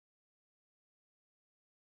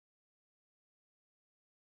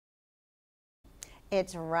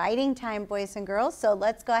It's writing time, boys and girls. So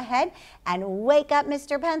let's go ahead and wake up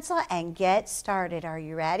Mr. Pencil and get started. Are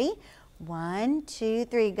you ready? 1, 2,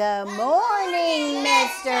 3. Good morning,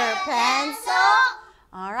 Mr. Pencil.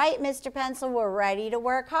 All right, Mr. Pencil, we're ready to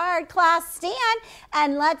work hard. Class, stand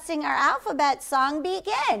and let's sing our alphabet song.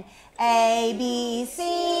 Begin. A, B,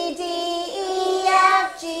 C, D, E,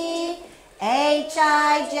 F, G, H,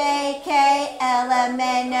 I, J, K, L, M,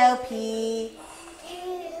 N, O, P, Q,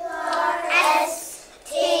 R, S,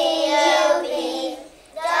 T, U, V,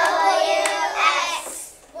 W,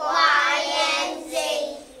 X, Y, and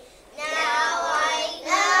Z. Now I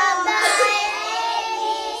know my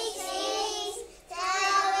ABCs.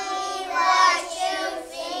 Tell me what you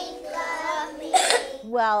think of me.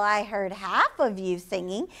 Well, I heard half of you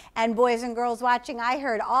singing, and boys and girls watching, I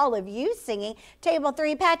heard all of you singing. Table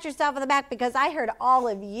 3, pat yourself on the back because I heard all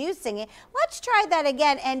of you singing. Let's try that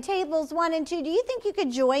again. And tables 1 and 2, do you think you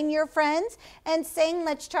could join your friends and sing?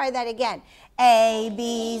 Let's try that again. A,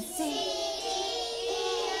 B, C.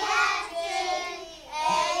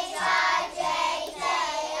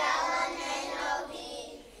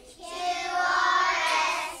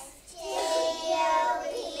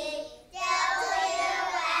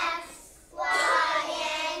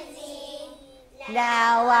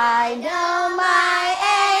 Now I know my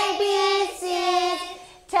ABCs.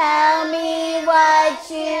 Tell me what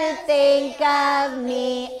you think of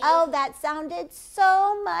me. Oh, that sounded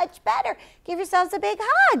so much better. Give yourselves a big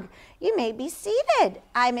hug. You may be seated.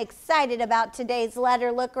 I'm excited about today's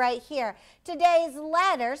letter. Look right here. Today's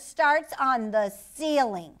letter starts on the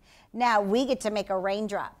ceiling. Now we get to make a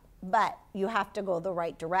raindrop, but you have to go the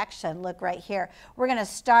right direction. Look right here. We're going to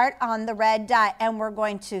start on the red dot and we're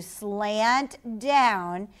going to slant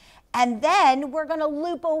down and then we're going to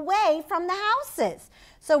loop away from the houses.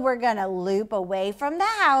 So we're going to loop away from the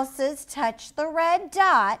houses, touch the red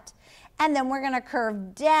dot, and then we're going to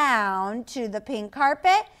curve down to the pink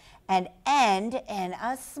carpet and end in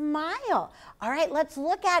a smile. All right, let's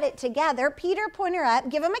look at it together. Peter, point her up.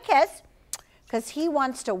 Give him a kiss, because he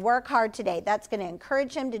wants to work hard today. That's going to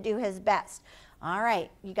encourage him to do his best. All right,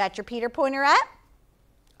 you got your Peter pointer up?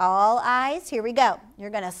 All eyes, here we go. You're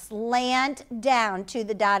going to slant down to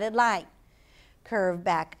the dotted line. Curve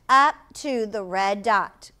back up to the red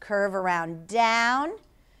dot. Curve around down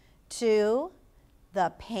to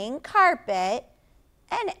the pink carpet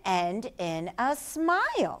and end in a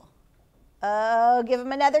smile. Oh, give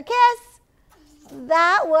him another kiss.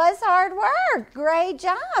 That was hard work. Great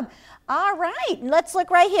job. All right, let's look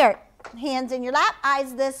right here. Hands in your lap,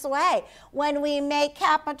 eyes this way. When we make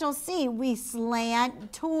capital C, we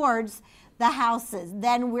slant towards the houses.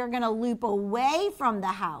 Then we're going to loop away from the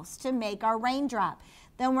house to make our raindrop.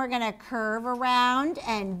 Then we're going to curve around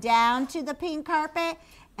and down to the pink carpet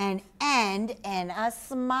and end in a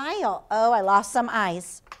smile. Oh, I lost some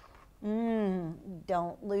eyes.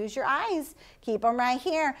 Don't lose your eyes. Keep them right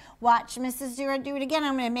here. Watch Mrs. Zura do it again.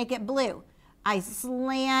 I'm going to make it blue. I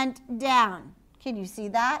slant down. Can you see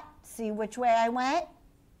that? See which way I went?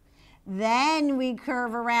 Then we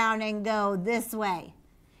curve around and go this way.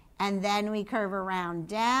 And then we curve around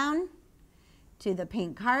down to the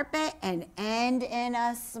pink carpet and end in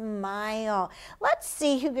a smile. Let's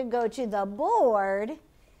see who could go to the board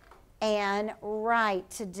and write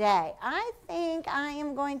today. I think I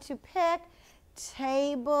am going to pick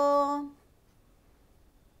table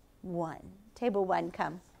 1. Table 1,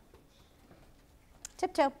 come.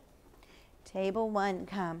 Tiptoe. Table 1,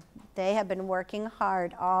 come. They have been working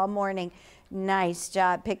hard all morning. Nice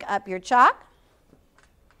job. Pick up your chalk.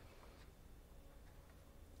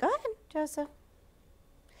 Go ahead, Joseph.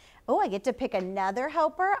 Oh, I get to pick another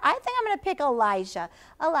helper. I think I'm going to pick Elijah.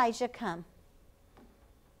 Elijah, come.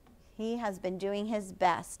 He has been doing his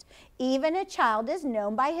best. Even a child is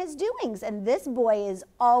known by his doings, and this boy is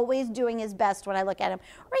always doing his best when I look at him.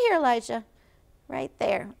 Right here, Elijah. Right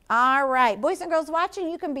there. All right. Boys and girls watching,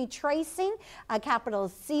 you can be tracing a capital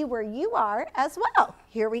C where you are as well.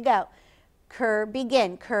 Here we go. Curve,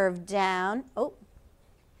 begin. Curve down. Oh,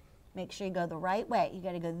 make sure you go the right way. You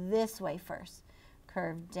got to go this way first.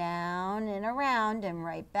 Curve down and around and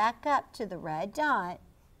right back up to the red dot.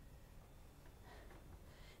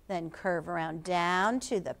 Then curve around down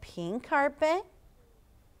to the pink carpet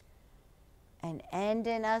and end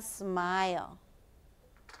in a smile.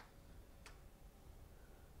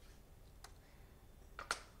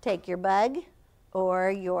 Take your bug or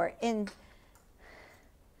your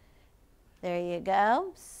there you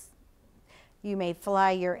go. You may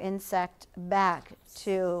fly your insect back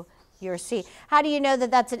to your seat. How do you know that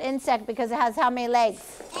that's an insect? Because it has how many legs?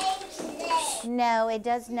 8 legs. No, it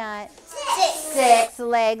does not. 6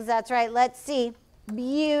 legs, that's right. Let's see.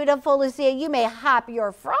 Beautiful, Lucia. You may hop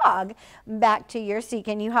your frog back to your seat.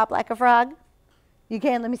 Can you hop like a frog? You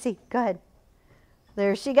can? Let me see. Go ahead.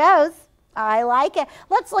 There she goes. I like it.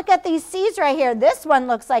 Let's look at these C's right here. This one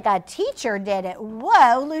looks like a teacher did it.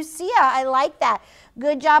 Whoa, Lucia, I like that.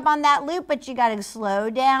 Good job on that loop, but you got to slow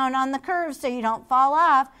down on the curve so you don't fall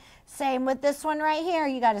off. Same with this one right here.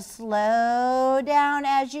 You got to slow down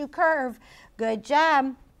as you curve. Good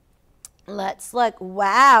job. Let's look.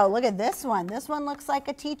 Wow, look at this one. This one looks like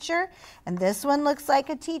a teacher, and this one looks like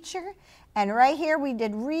a teacher. And right here, we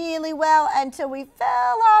did really well until we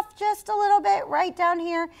fell off just a little bit right down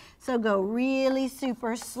here. So go really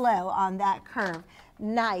super slow on that curve.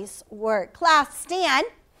 Nice work. Class, stand.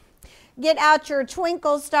 Get out your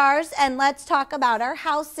twinkle stars, and let's talk about our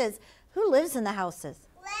houses. Who lives in the houses?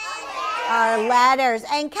 Letters. Our letters.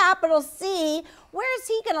 And capital C, where is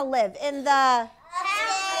he going to live? In the...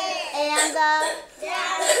 And the...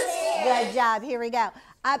 Downstairs. Good job. Here we go.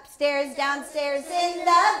 Upstairs, downstairs, in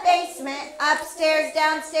the basement. Upstairs,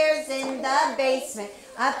 downstairs, in the basement.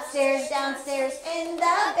 Upstairs, downstairs, in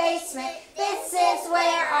the basement. This is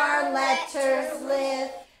where our letters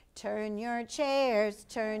live. Turn your chairs,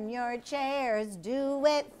 do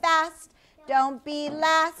it fast. Don't be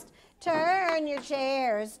last. Turn your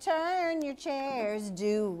chairs, do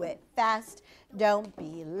it fast. Don't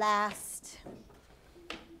be last.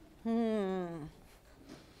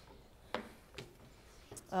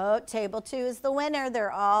 Oh, table 2 is the winner. They're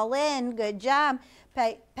all in. Good job.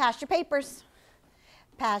 Pass your papers.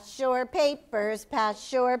 Pass your papers. Do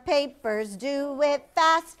it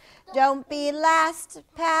fast. Don't be last.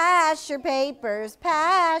 Pass your papers.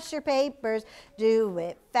 Do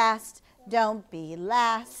it fast. Don't be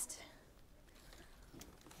last.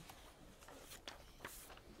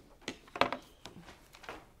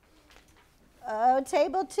 Oh,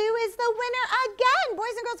 table 2 is the winner again.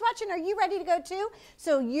 Boys and girls watching, are you ready to go too?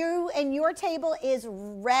 So you and your table is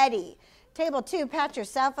ready. Table 2, pat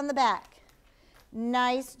yourself on the back.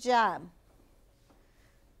 Nice job.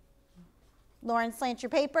 Lauren, slant your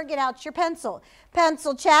paper. Get out your pencil.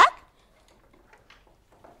 Pencil check.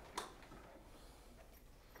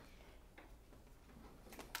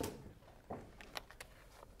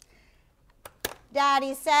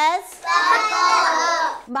 Daddy says,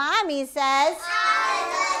 love. Mommy says,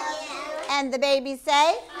 I love you. And the baby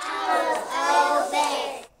say,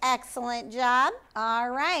 obey. Excellent job. All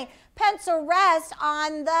right. Pencil rest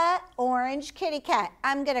on the orange kitty cat.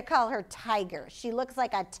 I'm going to call her Tiger. She looks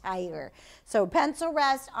like a tiger. So pencil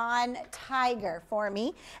rest on Tiger for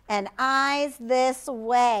me. And eyes this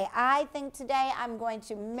way. I think today I'm going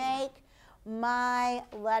to make my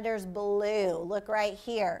letters blue. Look right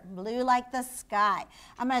here. Blue like the sky.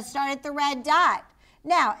 I'm going to start at the red dot.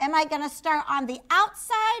 Now, am I going to start on the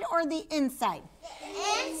outside or the inside? The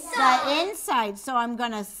inside. The inside. So I'm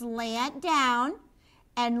going to slant down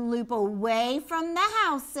and loop away from the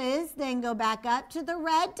houses, then go back up to the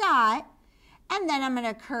red dot, and then I'm going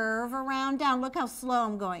to curve around down. Look how slow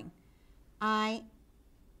I'm going. I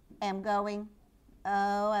am going.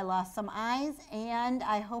 Oh, I lost some eyes, and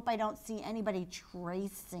I hope I don't see anybody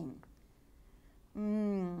tracing.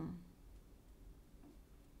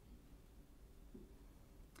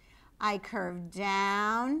 I curve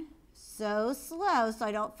down so slow so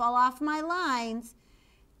I don't fall off my lines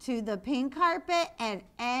to the pink carpet and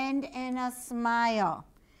end in a smile.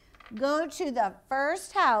 Go to the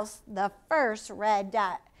first house, the first red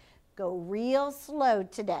dot. Go real slow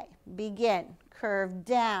today. Begin. Curve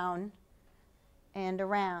down and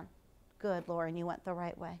around. Good, Lauren, you went the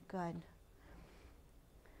right way. Good.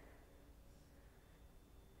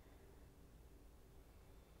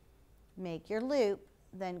 Make your loop,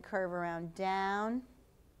 then curve around down.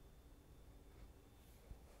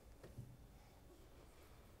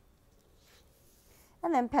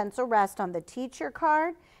 And then pencil rest on the teacher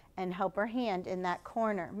card and helper hand in that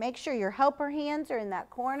corner. Make sure your helper hands are in that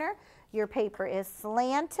corner. Your paper is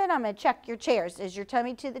slanted. I'm going to check your chairs. Is your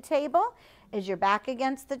tummy to the table? Is your back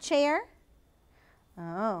against the chair?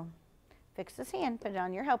 Oh, fix this hand. Put it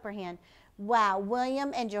on your helper hand. Wow,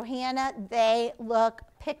 William and Johanna, they look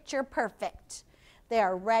picture perfect. They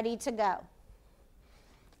are ready to go.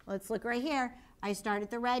 Let's look right here. I start at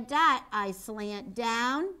the red dot. I slant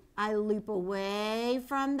down. I loop away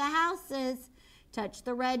from the houses. Touch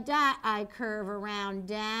the red dot. I curve around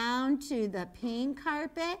down to the pink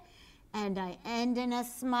carpet, and I end in a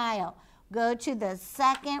smile. Go to the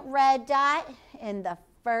second red dot in the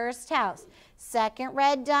first house. Second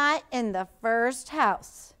red dot in the first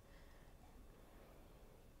house.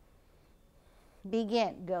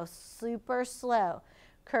 Begin. Go super slow.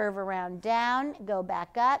 Curve around down. Go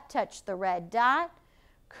back up. Touch the red dot.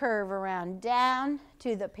 Curve around down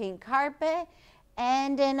to the pink carpet,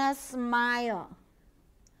 and in a smile.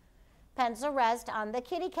 Pencil rest on the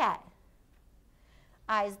kitty cat.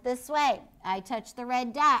 Eyes this way. I touch the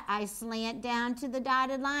red dot. I slant down to the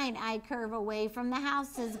dotted line. I curve away from the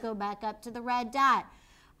houses, go back up to the red dot.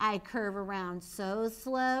 I curve around so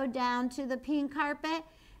slow down to the pink carpet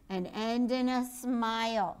and end in a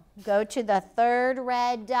smile. Go to the third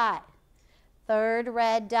red dot. Third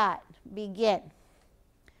red dot. Begin.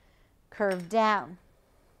 Curve down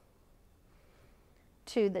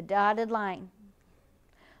to the dotted line.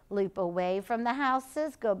 Loop away from the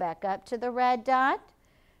houses, go back up to the red dot.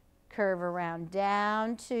 Curve around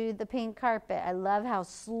down to the pink carpet. I love how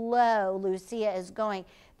slow Lucia is going.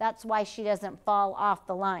 That's why she doesn't fall off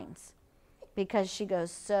the lines, because she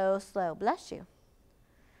goes so slow. Bless you.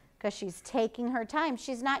 Because she's taking her time.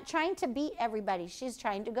 She's not trying to beat everybody. She's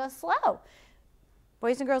trying to go slow.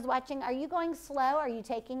 Boys and girls watching, are you going slow? Are you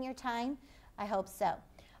taking your time? I hope so.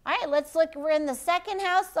 All right, let's look. We're in the second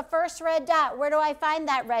house, the first red dot. Where do I find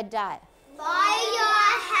that red dot? By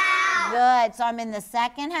your house. Good. So I'm in the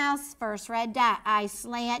second house, first red dot. I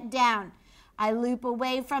slant down. I loop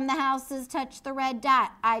away from the houses, touch the red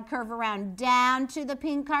dot. I curve around down to the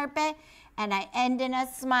pink carpet, and I end in a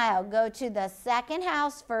smile. Go to the second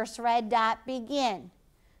house, first red dot, begin.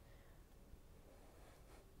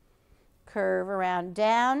 Curve around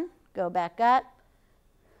down, go back up.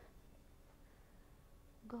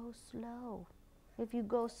 Go slow. If you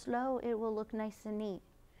go slow, it will look nice and neat.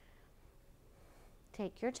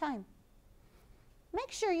 Take your time.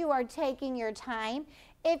 Make sure you are taking your time.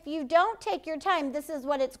 If you don't take your time, this is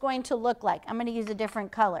what it's going to look like. I'm going to use a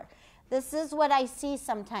different color. This is what I see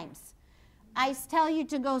sometimes. I tell you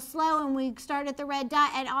to go slow, and we start at the red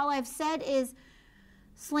dot, and all I've said is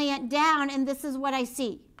slant down, and this is what I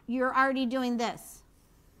see. You're already doing this.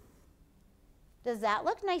 Does that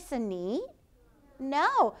look nice and neat?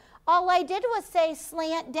 No. All I did was say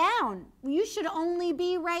slant down. You should only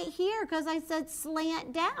be right here because I said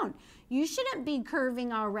slant down. You shouldn't be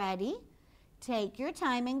curving already. Take your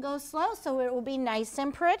time and go slow so it will be nice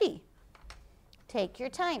and pretty. Take your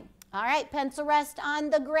time. All right, pencil rest on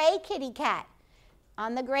the gray kitty cat.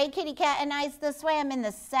 On the gray kitty cat, and eyes this way. I'm in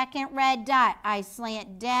the second red dot. I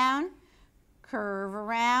slant down, curve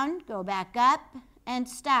around, go back up, and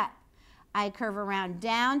stop. I curve around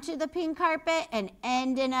down to the pink carpet and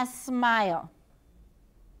end in a smile.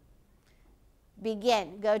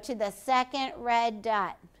 Begin. Go to the second red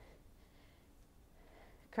dot.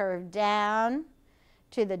 Curve down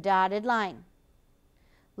to the dotted line.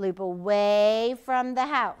 Loop away from the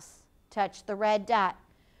house. Touch the red dot.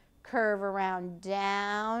 Curve around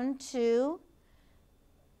down to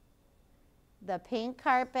the pink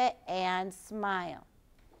carpet and smile.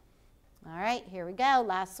 All right, here we go.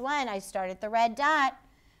 Last one. I start at the red dot.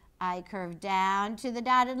 I curve down to the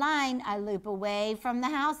dotted line. I loop away from the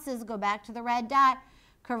houses, go back to the red dot,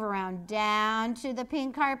 curve around down to the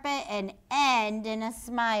pink carpet, and end in a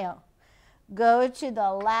smile. Go to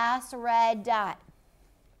the last red dot.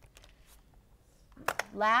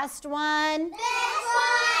 Last one. This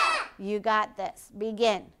one. You got this.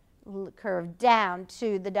 Begin. Curve down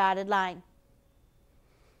to the dotted line.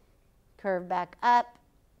 Curve back up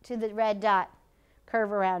to the red dot.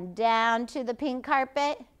 Curve around down to the pink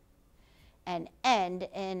carpet and end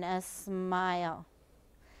in a smile.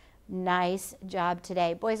 Nice job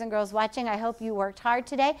today. Boys and girls watching, I hope you worked hard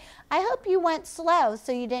today. I hope you went slow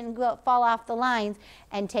so you didn't fall off the lines,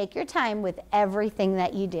 and take your time with everything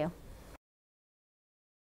that you do.